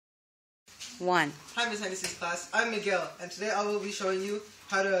1. Hi, Ms. Hennessy's class. I'm Miguel, and today I will be showing you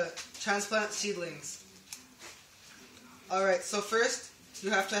how to transplant seedlings. Alright, so first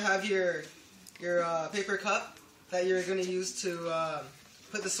you have to have your paper cup that you're going to use to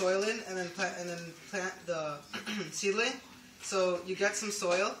put the soil in and then plant the seedling. So you get some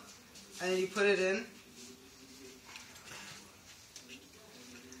soil and then you put it in,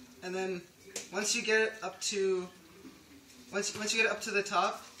 and then once you get it up to the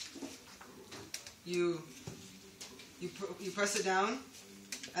top, you press it down,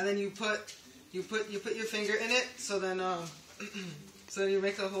 and then you put your finger in it. So then so you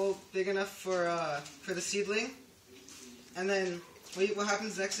make a hole big enough for the seedling, and then what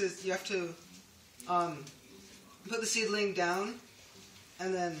happens next is you have to put the seedling down,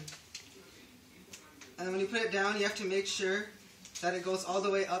 and then when you put it down, you have to make sure that it goes all the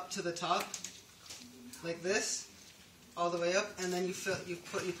way up to the top, like this, all the way up, and then you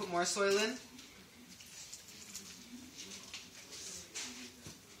put more soil in.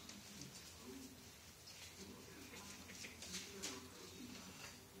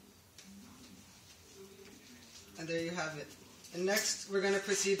 And there you have it. And next, we're going to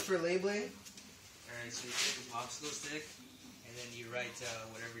proceed for labeling. Alright, so you take a popsicle stick, and then you write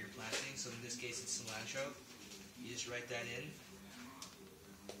whatever you're planting. So in this case, it's cilantro. You just write that in,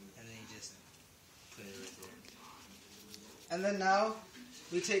 and then you just put it right there. And then now,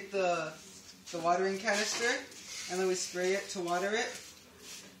 we take the watering canister, and then we spray it to water it.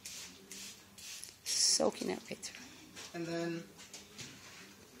 Soaking it right through. And then,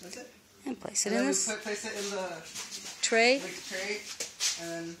 that's it. And place it And in then this place it in the tray. tray,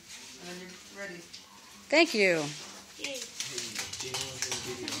 and then you're ready. Thank you. Hey,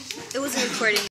 It was a recording.